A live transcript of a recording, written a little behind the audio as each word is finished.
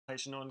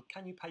presentation on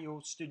can you pay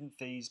your student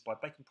fees by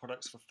baking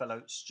products for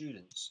fellow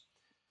students.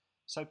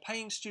 So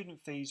paying student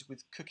fees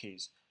with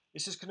cookies.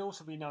 This can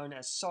also be known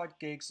as side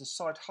gigs and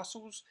side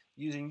hustles,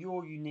 using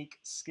your unique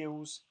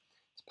skills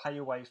to pay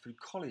your way through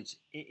college.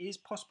 It is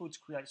possible to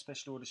create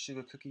special order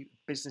sugar cookie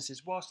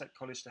businesses whilst at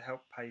college to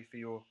help pay for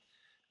your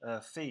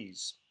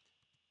fees.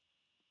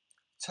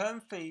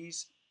 Term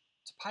fees.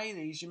 To pay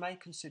these, you may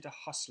consider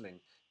hustling.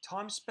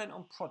 Time spent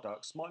on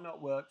products might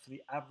not work for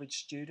the average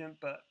student,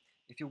 but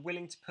if you're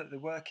willing to put the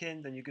work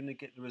in, then you're going to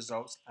get the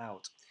results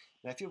out.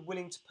 Now, if you're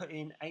willing to put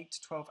in 8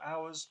 to 12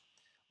 hours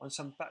on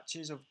some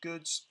batches of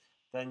goods,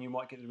 then you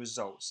might get the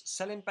results.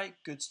 Selling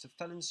baked goods to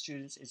fellow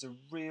students is a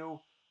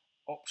real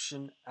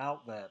option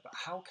out there, but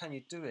how can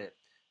you do it?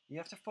 You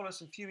have to follow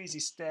some few easy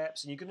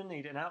steps, and you're going to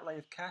need an outlay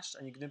of cash,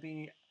 and you're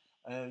going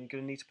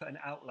to need to put an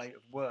outlay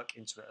of work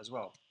into it as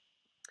well.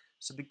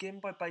 So begin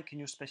by baking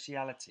your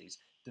specialities.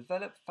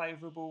 Develop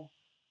favourable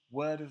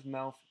word of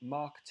mouth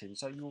marketing.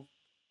 So you'll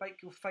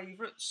bake your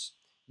favourites,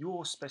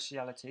 your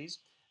specialities,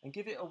 and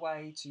give it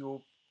away to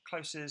your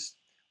closest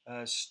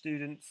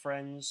student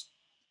friends,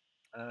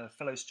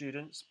 fellow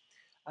students,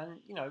 and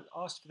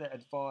ask for their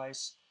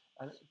advice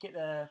and get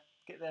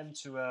them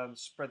to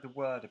spread the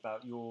word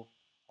about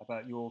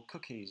your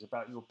cookies,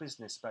 about your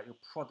business, about your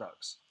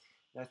products.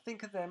 Now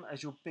think of them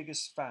as your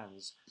biggest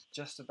fans,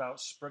 just about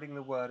spreading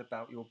the word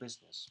about your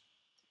business.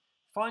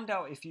 Find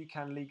out if you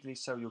can legally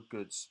sell your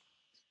goods.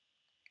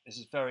 This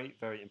is very,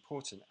 very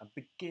important, and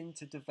begin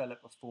to develop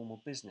a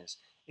formal business.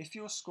 If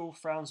your school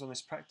frowns on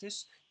this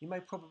practice, you may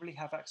probably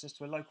have access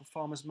to a local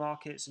farmers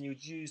markets, and you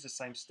would use the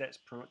same steps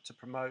to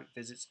promote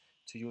visits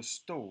to your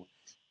stall.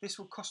 This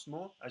will cost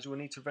more as you will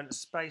need to rent a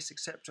space,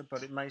 etc.,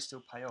 but it may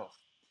still pay off.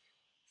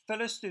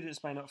 Fellow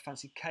students may not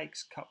fancy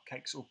cakes,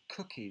 cupcakes or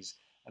cookies,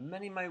 and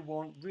many may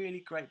want really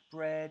great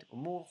bread or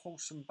more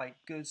wholesome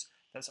baked goods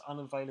that's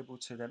unavailable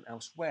to them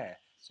elsewhere.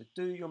 So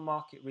do your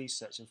market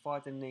research and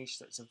find a niche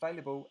that's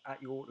available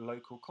at your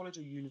local college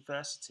or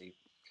university.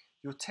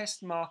 Your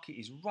test market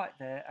is right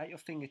there at your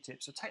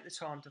fingertips, so take the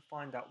time to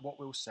find out what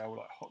will sell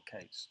like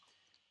hotcakes.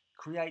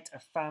 Create a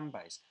fan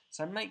base.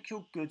 So make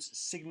your goods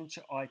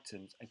signature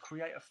items and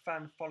create a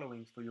fan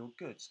following for your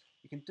goods.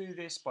 You can do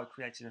this by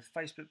creating a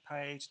Facebook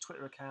page,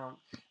 Twitter account,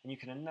 and you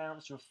can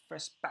announce your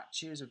fresh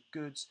batches of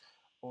goods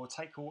or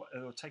take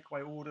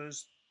away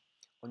orders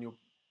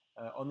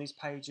on these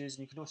pages.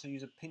 And you can also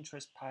use a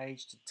Pinterest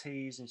page to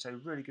tease and show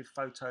really good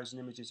photos and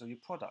images of your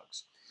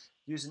products.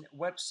 Use a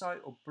website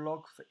or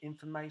blog for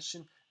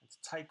information and to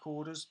take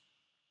orders.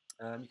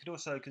 You could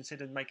also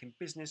consider making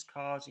business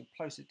cards. You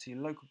can post it to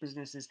your local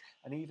businesses,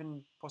 and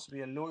even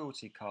possibly a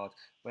loyalty card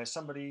where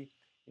somebody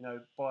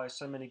buys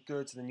so many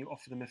goods and then you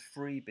offer them a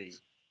freebie.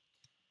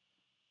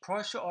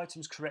 Price your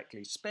items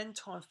correctly. Spend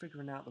time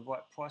figuring out the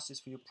right prices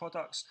for your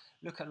products.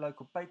 Look at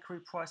local bakery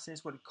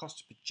prices, what it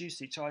costs to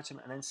produce each item,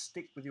 and then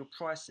stick with your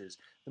prices.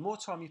 The more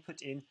time you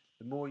put in,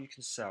 the more you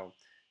can sell.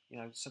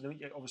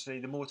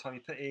 Obviously, the more time you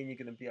put in, you're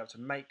going to be able to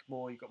make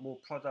more. You've got more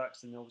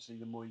products, and obviously,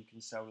 the more you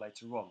can sell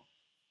later on.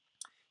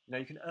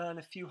 You can earn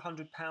a few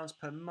 £100s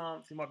per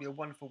month. It might be a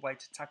wonderful way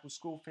to tackle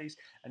school fees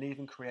and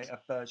even create a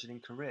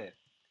burgeoning career.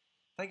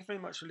 Thank you very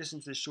much for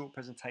listening to this short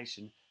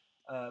presentation.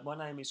 My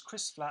name is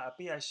Chris Flatt at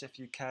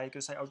BHF UK. I'm going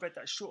to say I read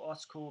that short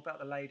article about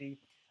the lady.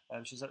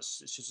 She's a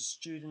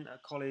student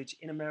at college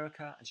in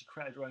America, and she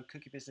created her own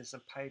cookie business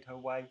and paid her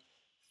way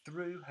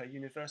through her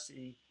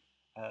university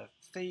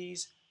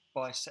fees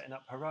by setting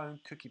up her own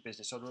cookie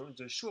business. So I'm going to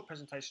do a short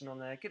presentation on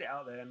there, get it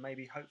out there, and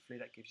maybe hopefully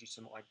that gives you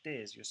some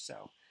ideas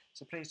yourself.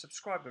 So please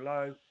subscribe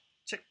below.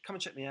 Come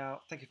and check me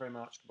out. Thank you very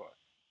much. Goodbye.